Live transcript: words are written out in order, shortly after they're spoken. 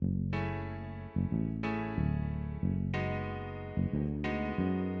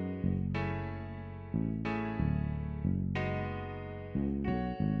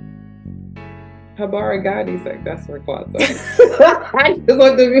Habari Gadi's like that's for Kwanzaa. I just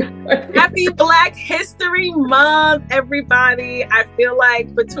want to be Happy Black History Month, everybody. I feel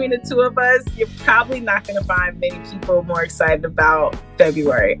like between the two of us, you're probably not going to find many people more excited about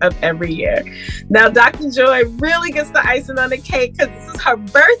February of every year. Now, Dr. Joy really gets the icing on the cake because this is her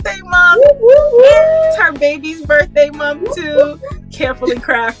birthday month. It's her baby's birthday month too. Carefully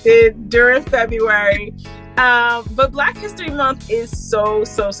crafted during February. But Black History Month is so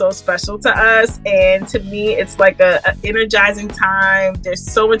special to us, and to me it's like a energizing time. There's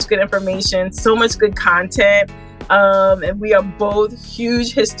so much good information, so much good content, and we are both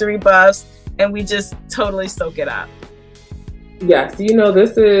huge history buffs, and we just totally soak it up. Yes,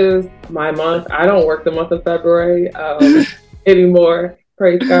 this is my month. I don't work the month of February anymore,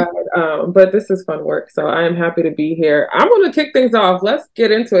 praise God, but this is fun work, so I am happy to be here. I'm going to kick things off. Let's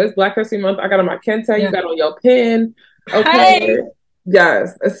get into it. It's Black History Month. I got on my kente. You got on your pin. Okay. Hey.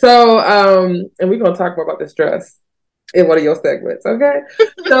 Yes. So, and we're going to talk more about this dress in one of your segments, okay?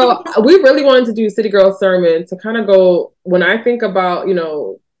 So we really wanted to do City Girl Sermon to kind of go, when I think about,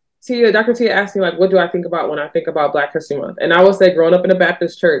 Dr. Tia asked me, like, what do I think about when I think about Black History Month? And I will say, growing up in a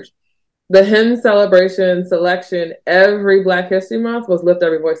Baptist church, the hymn celebration selection every Black History Month was Lift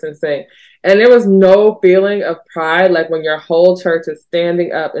Every Voice and Sing. And there was no feeling of pride like when your whole church is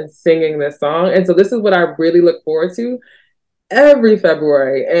standing up and singing this song. And so this is what I really look forward to every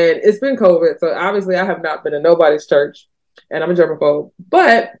February. And it's been COVID, so obviously I have not been in nobody's church, and I'm a germaphobe.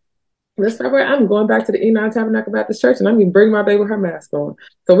 But this February, I'm going back to the E9 Tabernacle Baptist Church, and I'm going to bring my baby with her mask on.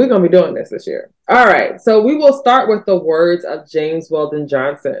 So we're going to be doing this year. All right, so we will start with the words of James Weldon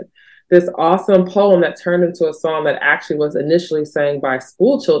Johnson. This awesome poem that turned into a song that actually was initially sang by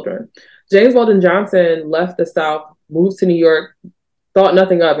school children. James Weldon Johnson left the South, moved to New York, thought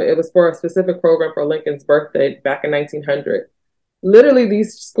nothing of it. It was for a specific program for Lincoln's birthday back in 1900. Literally,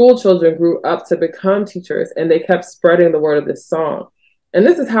 these school children grew up to become teachers, and they kept spreading the word of this song. And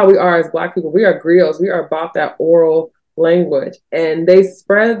this is how we are as Black people. We are griots. We are about that oral language. And they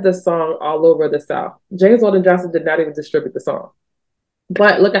spread the song all over the South. James Weldon Johnson did not even distribute the song.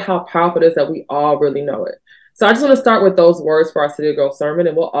 But look at how powerful it is that we all really know it. So I just want to start with those words for our City Girl Sermon,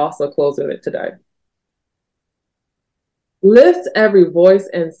 and we'll also close with it today. Lift every voice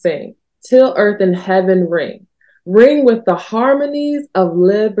and sing, till earth and heaven ring. Ring with the harmonies of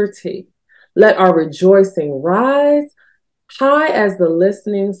liberty. Let our rejoicing rise, high as the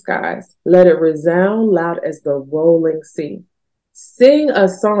listening skies. Let it resound loud as the rolling sea. Sing a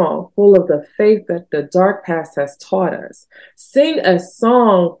song full of the faith that the dark past has taught us. Sing a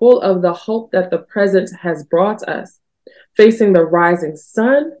song full of the hope that the present has brought us. Facing the rising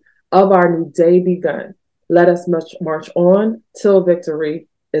sun of our new day begun. Let us march on till victory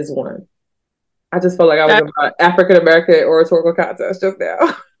is won. I just felt like I was in an African-American oratorical contest just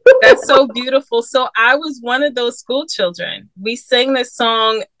now. That's so beautiful. So I was one of those school children. We sang this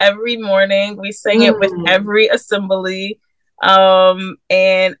song every morning. We sang it with every assembly.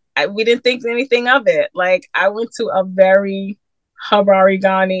 And we didn't think anything of it. Like, I went to a very Habari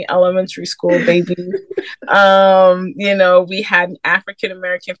Ghani elementary school, baby. We had an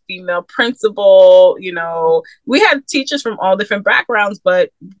African-American female principal. We had teachers from all different backgrounds, but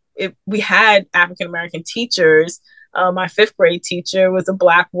we had African-American teachers. My fifth grade teacher was a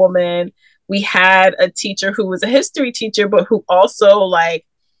Black woman. We had a teacher who was a history teacher, but who also,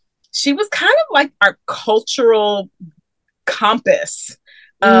 she was kind of like our cultural compass.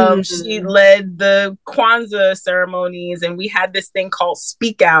 She led the Kwanzaa ceremonies, and we had this thing called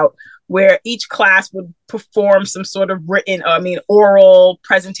Speak Out, where each class would perform some sort of oral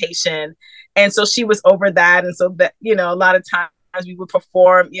presentation. And so she was over that. And so that, a lot of times we would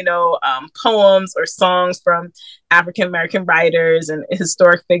perform, poems or songs from African-American writers and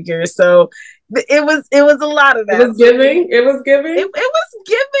historic figures. So it was a lot of that. It was giving. It was giving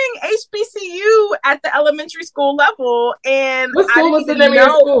HBCU at the elementary school level. And what school was the name of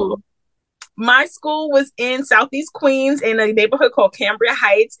your school? My school was in Southeast Queens in a neighborhood called Cambria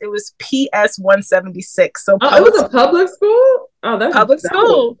Heights. It was PS 176. So it was a public school? Oh, that's public dope.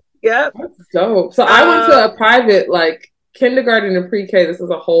 School. Yep. That's dope. So I went to a private, kindergarten and pre-K. This was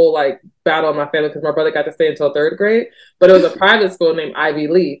a whole battle in my family because my brother got to stay until third grade, but it was a private school named Ivy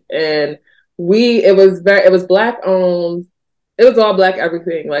Leaf, and it was Black owned. It was all Black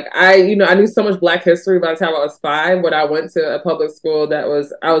everything. I knew so much Black history by the time I was 5. When I went to a public school I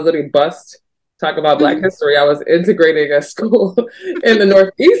was literally bused. Talk about Black history. I was integrating a school in the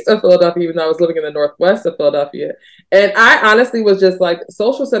northeast of Philadelphia, even though I was living in the northwest of Philadelphia. And I honestly was just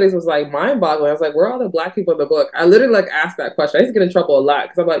social studies was mind-boggling. I was like, where are all the Black people in the book? I literally asked that question. I used to get in trouble a lot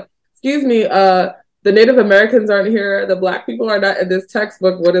because I'm like, excuse me, the Native Americans aren't here, the Black people are not in this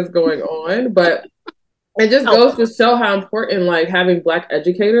textbook. What is going on? But it just goes to show how important like having Black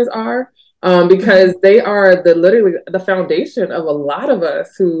educators are, because they are the literally the foundation of a lot of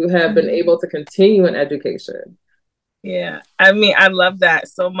us who have been able to continue in education. Yeah, I mean, I love that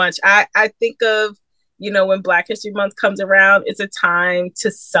so much. I think of, when Black History Month comes around, it's a time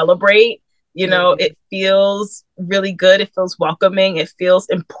to celebrate. It feels really good. It feels welcoming. It feels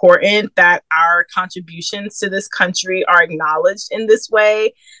important that our contributions to this country are acknowledged in this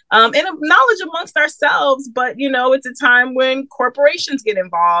way, and acknowledged amongst ourselves. But, it's a time when corporations get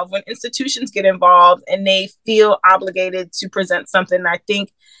involved, when institutions get involved, and they feel obligated to present something. I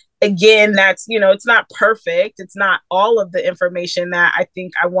think, again, that's, it's not perfect. It's not all of the information that I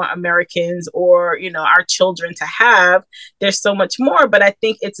think I want Americans or, our children to have. There's so much more, but I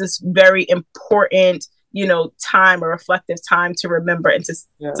think it's this very important, time, a reflective time to remember and to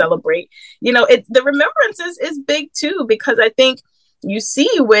celebrate. The remembrance is big too, because I think you see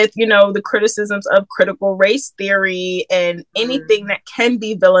with, the criticisms of critical race theory and anything that can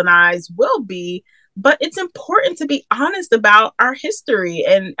be villainized will be. But it's important to be honest about our history,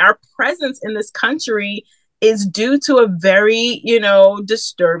 and our presence in this country is due to a very,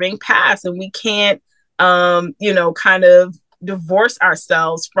 disturbing past. And we can't, kind of divorce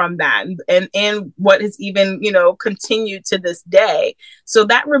ourselves from that and what has even, continued to this day. So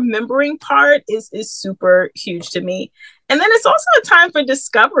that remembering part is super huge to me. And then it's also a time for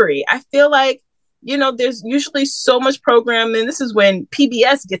discovery. I feel like, there's usually so much programming. This is when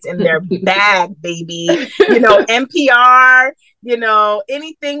PBS gets in their bag, baby. NPR,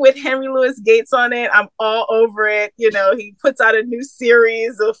 anything with Henry Louis Gates on it, I'm all over it. He puts out a new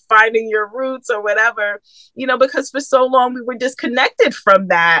series of Finding Your Roots or whatever, because for so long we were disconnected from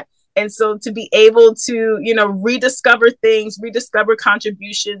that. And so to be able to, rediscover things, rediscover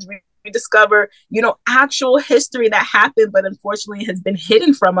contributions, rediscover, actual history that happened, but unfortunately has been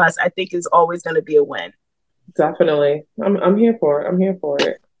hidden from us, I think is always going to be a win. Definitely. I'm here for it. I'm here for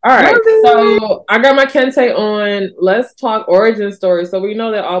it. All right. So I got my Kente on. Let's talk origin stories. So we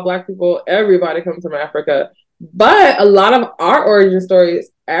know that all Black people, everybody comes from Africa. But a lot of our origin stories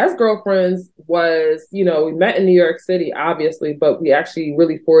as girlfriends was, we met in New York City, obviously, but we actually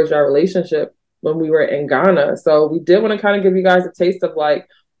really forged our relationship when we were in Ghana. So we did want to kind of give you guys a taste of like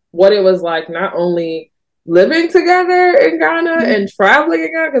what it was like, not only living together in Ghana and traveling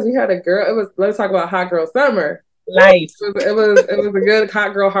in Ghana, because we had a girl. Let's talk about hot girl summer. Life. It was a good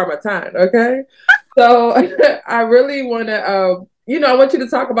hot girl harmattan. Okay. So I really want to, I want you to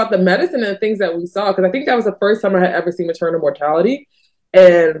talk about the medicine and things that we saw, because I think that was the first time I had ever seen maternal mortality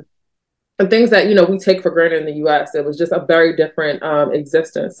and things that, we take for granted in the US. It was just a very different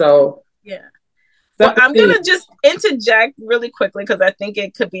existence. So, yeah. Well, I'm going to just interject really quickly, because I think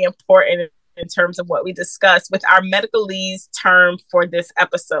it could be important in terms of what we discussed with our medicalese term for this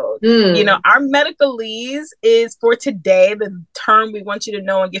episode. Our medicalese is for today. The term we want you to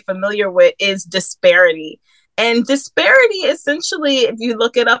know and get familiar with is disparity. And disparity, essentially, if you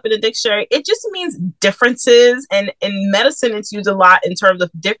look it up in a dictionary, it just means differences. And in medicine, it's used a lot in terms of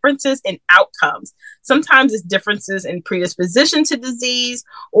differences in outcomes. Sometimes it's differences in predisposition to disease,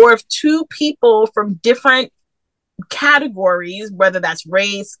 or if two people from different categories, whether that's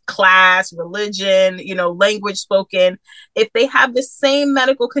race, class, religion, language spoken, if they have the same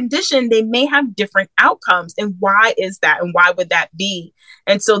medical condition, they may have different outcomes. And why is that? And why would that be?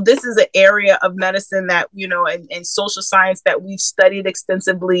 And so this is an area of medicine that, and social science that we've studied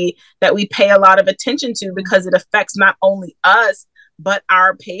extensively, that we pay a lot of attention to, because it affects not only us, but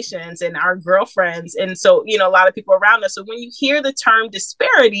our patients and our girlfriends. And so, a lot of people around us. So when you hear the term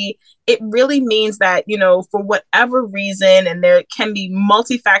disparity, it really means that, for whatever reason, and there can be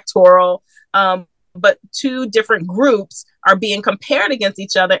multifactorial, but two different groups are being compared against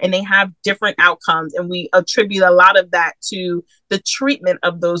each other, and they have different outcomes. And we attribute a lot of that to the treatment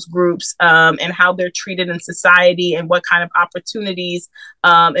of those groups, and how they're treated in society, and what kind of opportunities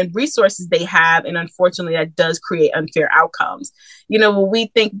and resources they have. And unfortunately, that does create unfair outcomes. When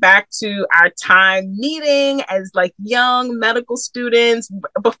we think back to our time meeting as like young medical students,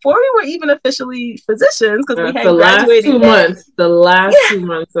 before we were even officially physicians, because we had graduated the last 2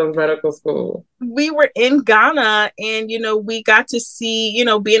 months of medical school, we were in Ghana, and we got to see,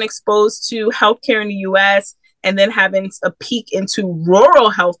 being exposed to healthcare in the US, and then having a peek into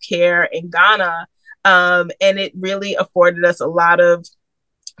rural healthcare in Ghana. And it really afforded us a lot of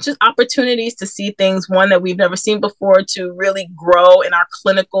just opportunities to see things, one, that we've never seen before, to really grow in our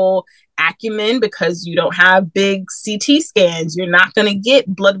clinical acumen, because you don't have big CT scans. You're not going to get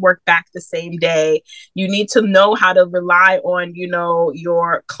blood work back the same day. You need to know how to rely on,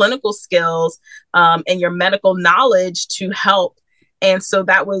 your clinical skills and your medical knowledge to help. And so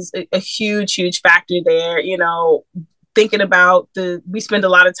that was a huge, huge factor there. Thinking about we spend a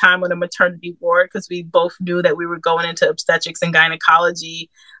lot of time on a maternity ward, because we both knew that we were going into obstetrics and gynecology,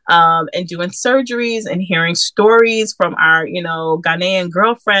 and doing surgeries and hearing stories from our, Ghanaian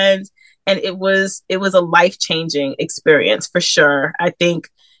girlfriends. And it was a life-changing experience for sure. I think,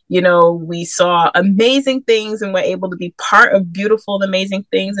 we saw amazing things and were able to be part of beautiful and amazing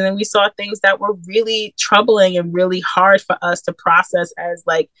things. And then we saw things that were really troubling and really hard for us to process as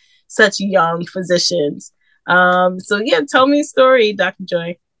like such young physicians. So yeah, tell me a story, Dr.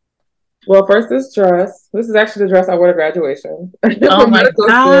 Joy. Well, first, this dress. This is actually the dress I wore to graduation. Oh my God.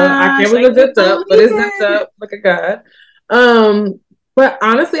 I can't believe it's zipped up, but it's zipped up. Look at God. But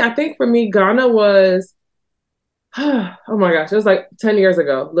honestly, I think for me, Ghana was, oh my gosh, it was like 10 years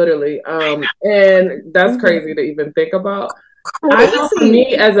ago, literally. And that's crazy to even think about. I know for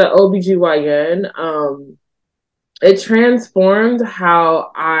me as an OBGYN, it transformed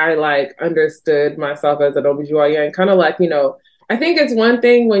how I like understood myself as an OBGYN. Kind of like, I think it's one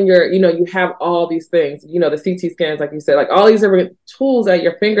thing when you're, you have all these things, the CT scans, like you said, like all these different tools at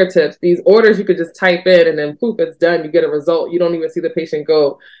your fingertips, these orders you could just type in and then poof, it's done. You get a result. You don't even see the patient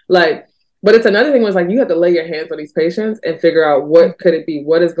go. But it's another thing was like, you have to lay your hands on these patients and figure out what could it be?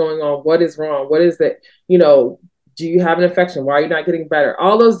 What is going on? What is wrong? What is it? Do you have an infection? Why are you not getting better?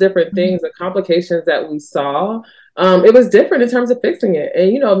 All those different things, the complications that we saw, it was different in terms of fixing it.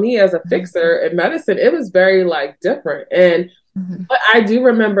 And, me as a fixer in medicine, it was very like different. And what I do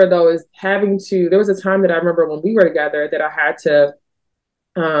remember though is there was a time that I remember when we were together that I had to,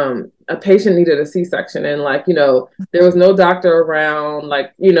 a patient needed a C-section, and there was no doctor around,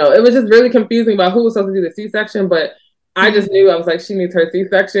 it was just really confusing about who was supposed to do the C-section, but I just knew, I was like, she needs her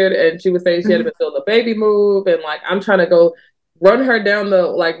C-section, and she was saying she had been doing the baby move, and I'm trying to go run her down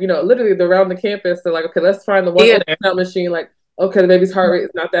literally around the campus to okay, let's find the one ultrasound machine, okay, the baby's heart rate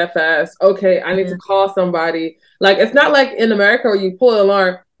is not that fast. Okay, I need to call somebody. It's not like in America where you pull an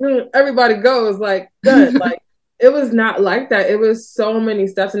alarm, everybody goes, done. It was not like that. It was so many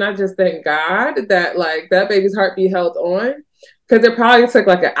steps. And I just thank God that that baby's heartbeat held on, because it probably took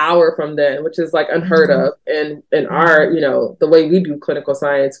an hour from then, which is unheard of in our, the way we do clinical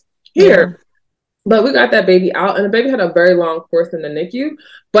science here. Yeah. But we got that baby out, and the baby had a very long course in the NICU.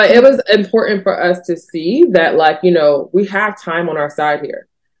 But it was important for us to see that, we have time on our side here.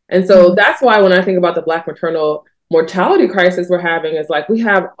 And so that's why when I think about the Black maternal mortality crisis we're having, is we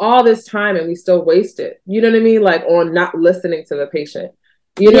have all this time and we still waste it. You know what I mean? On not listening to the patient.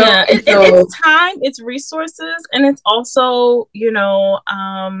 Yeah, it's time, it's resources, and it's also,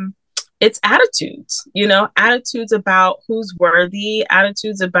 it's attitudes. Attitudes about who's worthy,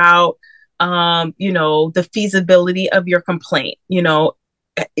 attitudes about the feasibility of your complaint.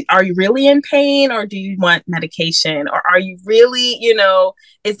 Are you really in pain, or do you want medication? Or are you really,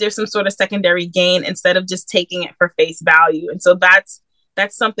 is there some sort of secondary gain instead of just taking it for face value? And so that's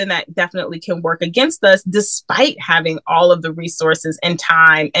something that definitely can work against us, despite having all of the resources and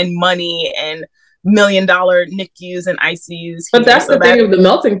time and money and $1 million NICUs and ICUs. But that's the thing of the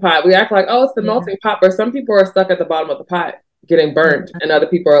melting pot. We act like, oh, it's the melting pot, but some people are stuck at the bottom of the pot getting burnt, and other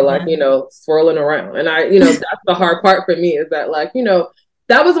people are swirling around. And that's the hard part for me, is that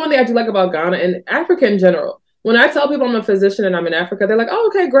that was one thing I do like about Ghana and Africa in general. When I tell people I'm a physician and I'm in Africa, they're like, oh,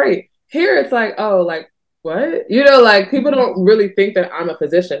 okay, great. Here it's what? People don't really think that I'm a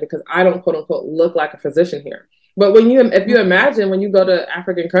physician, because I don't quote unquote look like a physician here. But if you imagine, when you go to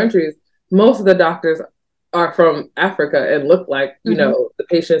African countries, most of the doctors are from Africa and look like, the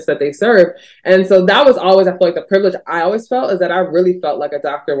patients that they serve. And so that was always, I feel like the privilege I always felt, is that I really felt like a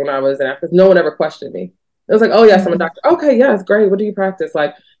doctor when I was in Africa. No one ever questioned me. It was oh yes, I'm a doctor. Okay, yes, great. What do you practice?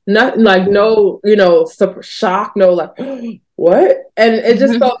 Nothing, no, shock, no, what? And it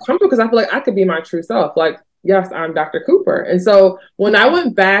just felt comfortable, because I feel like I could be my true self. Yes, I'm Dr. Cooper. And so when I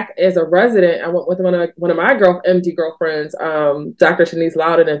went back as a resident, I went with one of my MD girlfriends, Dr. Shanice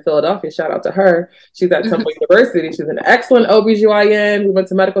Loudon in Philadelphia. Shout out to her. She's at Temple University. She's an excellent OBGYN. We went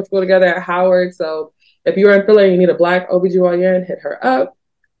to medical school together at Howard. So if you're in Philly and you need a Black OBGYN, hit her up.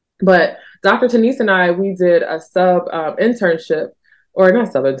 But Dr. Shanice and I, we did a internship, or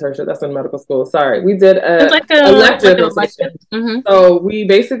not sub-internship, that's in medical school. Sorry. We did a elective. So we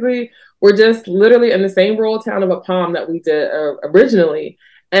basically were just literally in the same rural town of a palm that we did originally.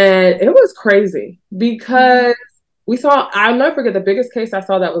 And it was crazy, because I'll never forget the biggest case I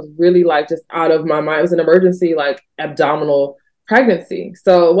saw that was really like just out of my mind. It was an emergency, like abdominal pregnancy.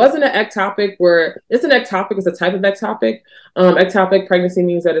 So it wasn't an ectopic where it's an ectopic, it's a type of ectopic. Ectopic pregnancy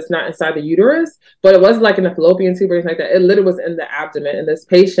means that it's not inside the uterus, but it wasn't like in a fallopian tube or anything like that. It literally was in the abdomen. And this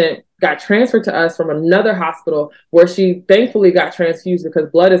patient got transferred to us from another hospital where she thankfully got transfused because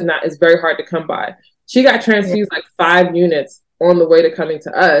blood is very hard to come by. She got transfused like 5 units on the way to coming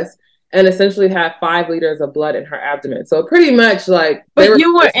to us and essentially had 5 liters of blood in her abdomen. So pretty much like. But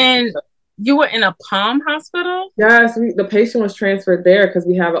you were in a Palm hospital? Yes, the patient was transferred there because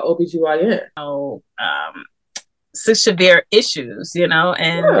we have an OBGYN. Oh, such severe issues, and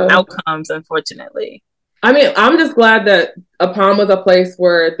outcomes, unfortunately. I mean, I'm just glad that Palm was a place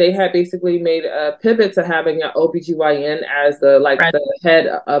where they had basically made a pivot to having an OBGYN as the head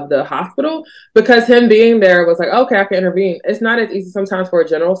of the hospital, because him being there was like, okay, I can intervene. It's not as easy sometimes for a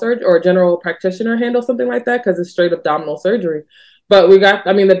general surgeon or a general practitioner to handle something like that because it's straight abdominal surgery. But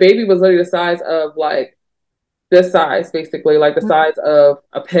the baby was literally the size of like this size, basically, like the size of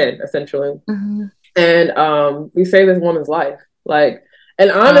a pin, essentially. Mm-hmm. And we saved this woman's life. And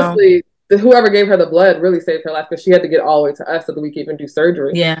honestly, whoever gave her the blood really saved her life because she had to get all the way to us so that we could even do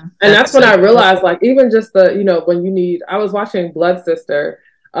surgery. Yeah. And that's when I realized, like, even just when you need, I was watching Blood Sister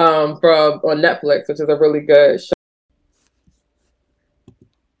on Netflix, which is a really good show.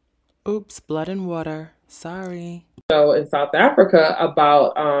 Oops, blood and water. Sorry. In South Africa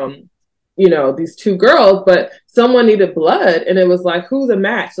about these two girls, but someone needed blood, and it was like, who's a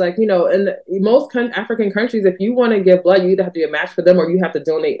match? Like, in most African countries, if you want to give blood, you either have to be a match for them or you have to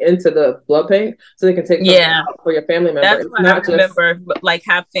donate into the blood bank so they can take out for your family member. That's what I remember, like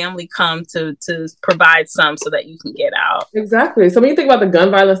have family come to provide some so that you can get out. Exactly. So when you think about the gun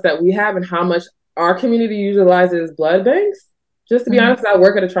violence that we have and how much our community utilizes blood banks, just to be honest, I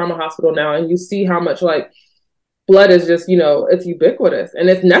work at a trauma hospital now, and you see how much like blood is just, it's ubiquitous and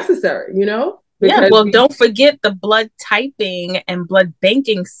it's necessary, don't forget the blood typing and blood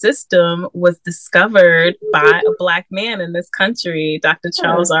banking system was discovered by a Black man in this country, Dr.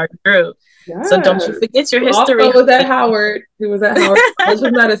 Charles R. Drew. Yes. So don't you forget your history. Also was at Howard. He was at Howard College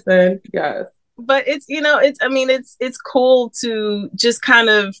of Medicine. Yes. But it's cool to just kind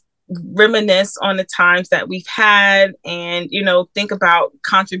of reminisce on the times that we've had and think about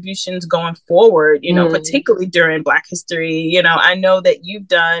contributions going forward, particularly during Black history. I know that you've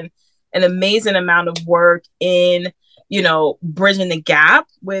done an amazing amount of work in bridging the gap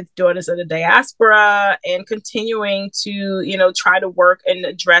with Daughters of the Diaspora and continuing to try to work and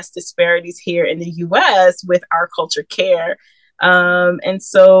address disparities here in the US with Our Culture Care. And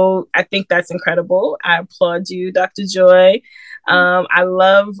so I think that's incredible. I applaud you, Dr. Joy. I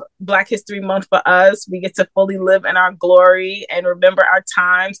love Black History Month for us. We get to fully live in our glory and remember our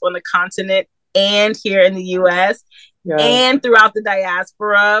times on the continent and here in the US and throughout the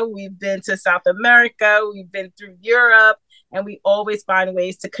diaspora. We've been to South America, we've been through Europe, and we always find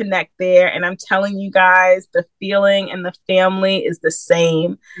ways to connect there. And I'm telling you guys, the feeling and the family is the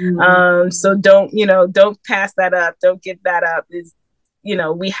same. So don't pass that up. Don't give that up.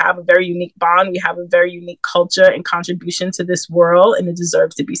 We have a very unique bond. We have a very unique culture and contribution to this world, and it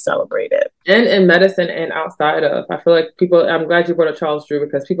deserves to be celebrated. And in medicine and outside of, I feel like I'm glad you brought up Charles Drew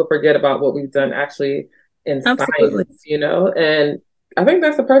because people forget about what we've done actually in science, and I think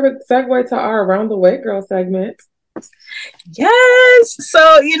that's a perfect segue to our Around the Way Girl segment. Yes.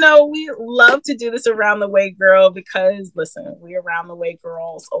 So, we love to do this Around the Way Girl because, listen, we Around the Way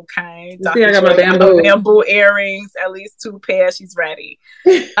girls, okay? See, I got my bamboo earrings, at least 2 pairs. She's ready.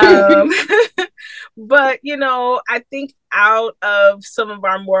 But, I think out of some of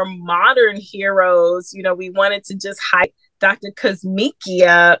our more modern heroes, we wanted to just highlight Dr.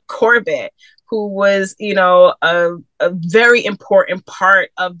 Kazmia Corbett, who was, a very important part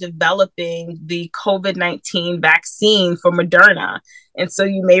of developing the COVID-19 vaccine for Moderna. And so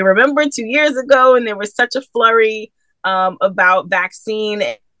you may remember 2 years ago, and there was such a flurry about vaccine.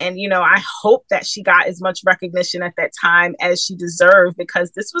 And, I hope that she got as much recognition at that time as she deserved,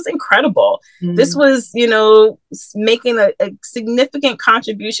 because this was incredible. This was, making a significant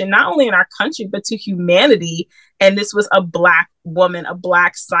contribution, not only in our country, but to humanity. And this was a Black woman, a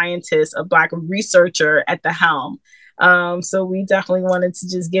Black scientist, a Black researcher at the helm. So we definitely wanted to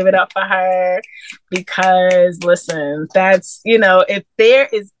just give it up for her because, listen, that's, if there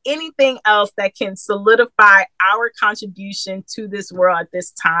is anything else that can solidify our contribution to this world at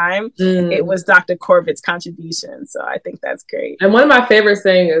this time, it was Dr. Corbett's contribution. So I think that's great. And one of my favorite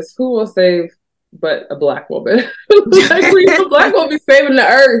saying is, who will save but a Black woman? A Black woman be saving the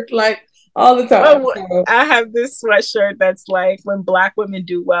earth. Like, all the time. Oh, So. I have this sweatshirt that's like, when Black women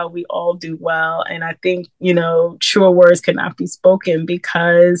do well, we all do well. And I think, truer words cannot be spoken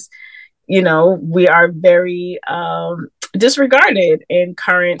because, we are very disregarded in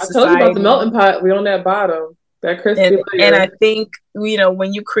current I told you about the society. melting pot. We on that bottom, that crispy And I layer. think,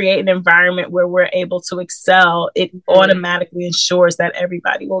 when you create an environment where we're able to excel, it automatically ensures that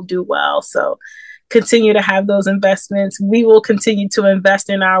everybody will do well. So continue to have those investments. We will continue to invest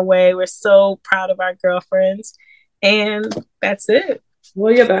in our way. We're so proud of our girlfriends. And that's it.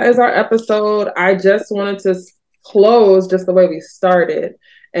 Well, yeah, that is our episode. I just wanted to close just the way we started.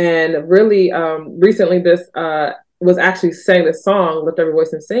 And really, recently, this was actually sang, the song, Lift Every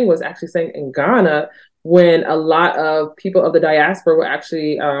Voice and Sing, was actually sang in Ghana when a lot of people of the diaspora were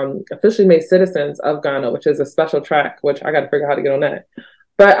actually officially made citizens of Ghana, which is a special track, which I got to figure out how to get on that.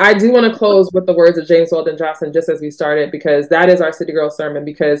 But I do want to close with the words of James Weldon Johnson, just as we started, because that is our City Girl sermon,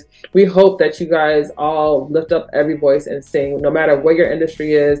 because we hope that you guys all lift up every voice and sing, no matter what your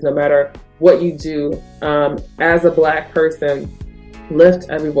industry is, no matter what you do. As a Black person, lift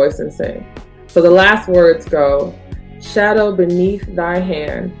every voice and sing. So the last words go, shadow beneath thy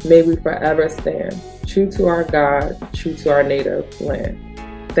hand, may we forever stand, true to our God, true to our native land.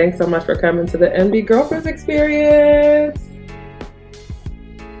 Thanks so much for coming to the MD Girlfriends Experience.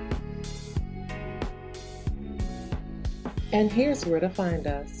 And here's where to find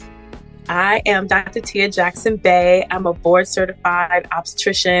us. I am Dr. Tia Jackson Bay. I'm a board certified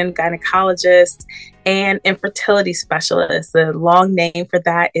obstetrician, gynecologist, and infertility specialist. The long name for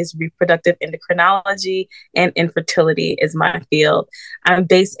that is reproductive endocrinology, and infertility is my field. I'm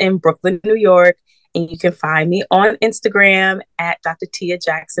based in Brooklyn, New York, and you can find me on Instagram at Dr. Tia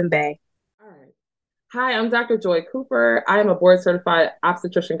Jackson Bay. All right. Hi, I'm Dr. Joy Cooper. I am a board certified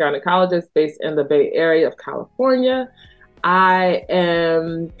obstetrician gynecologist based in the Bay Area of California. I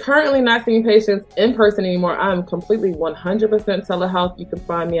am currently not seeing patients in person anymore. I'm completely 100% telehealth. You can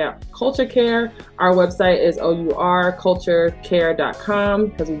find me at Culture Care. Our website is OURculturecare.com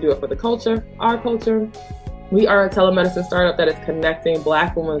because we do it for the culture, our culture. We are a telemedicine startup that is connecting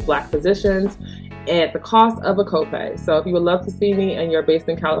Black women with Black physicians at the cost of a copay. So if you would love to see me and you're based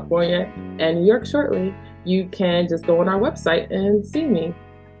in California and New York shortly, you can just go on our website and see me.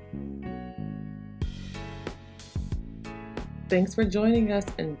 Thanks for joining us,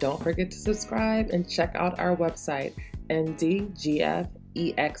 and don't forget to subscribe and check out our website, ndgfexp.com.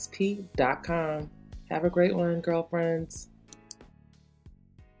 Have a great one, girlfriends.